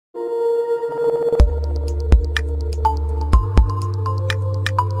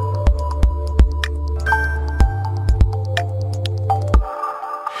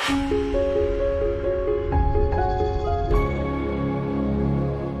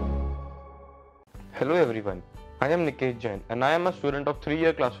Hello everyone, I am NIKET JAIN and I am a student of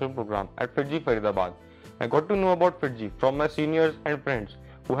 3-year classroom program at FIITJEE Faridabad. I got to know about FIITJEE from my seniors and friends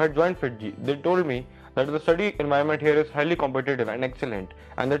who had joined FIITJEE. They told me that the study environment here is highly competitive and excellent,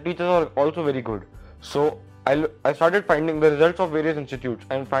 and the teachers are also very good. So I started finding the results of various institutes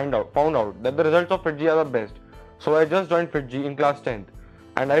and found out that the results of FIITJEE are the best. So I just joined FIITJEE in class 10th,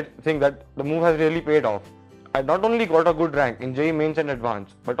 and I think that the move has really paid off. I not only got a good rank in JEE Mains and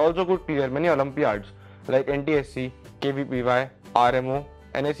Advanced, but also could clear many Olympiads like NTSC, KVPY, RMO,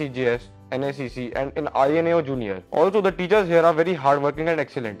 NSEJS, NSEC and in INAO Junior. Also, the teachers here are very hardworking and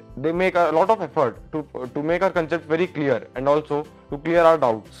excellent. They make a lot of effort to make our concepts very clear and also to clear our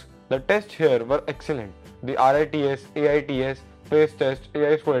doubts. The tests here were excellent. The RITS, AITS, PACE test,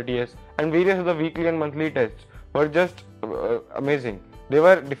 AI Score ATS and various other weekly and monthly tests were just amazing. They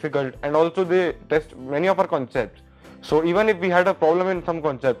were difficult and also they test many of our concepts. So even if we had a problem in some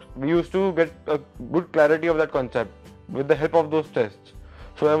concepts, we used to get a good clarity of that concept with the help of those tests.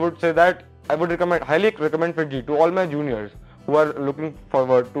 So I would say that I would highly recommend FIITJEE to all my juniors who are looking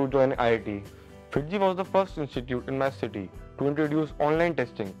forward to join IIT. FIITJEE was the first institute in my city to introduce online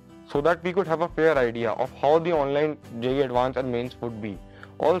testing so that we could have a fair idea of how the online JEE Advanced and Mains would be.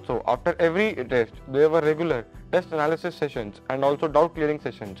 Also, after every test, there were regular test analysis sessions and also doubt clearing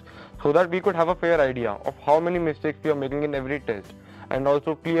sessions so that we could have a fair idea of how many mistakes we are making in every test and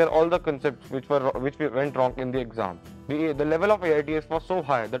also clear all the concepts which went wrong in the exam. The level of AITS was so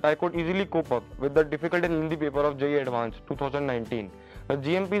high that I could easily cope up with the difficult and lengthy paper of JEE Advanced 2019. The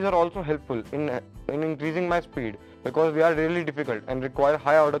GMPs are also helpful in increasing my speed because they are really difficult and require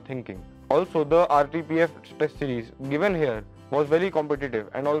high order thinking. Also, the RTPF test series given here was very competitive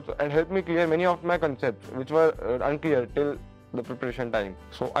and helped me clear many of my concepts which were unclear till the preparation time.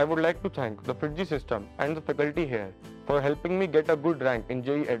 So I would like to thank the FIITJEE system and the faculty here for helping me get a good rank in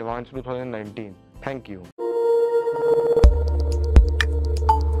JEE Advanced 2019. Thank you.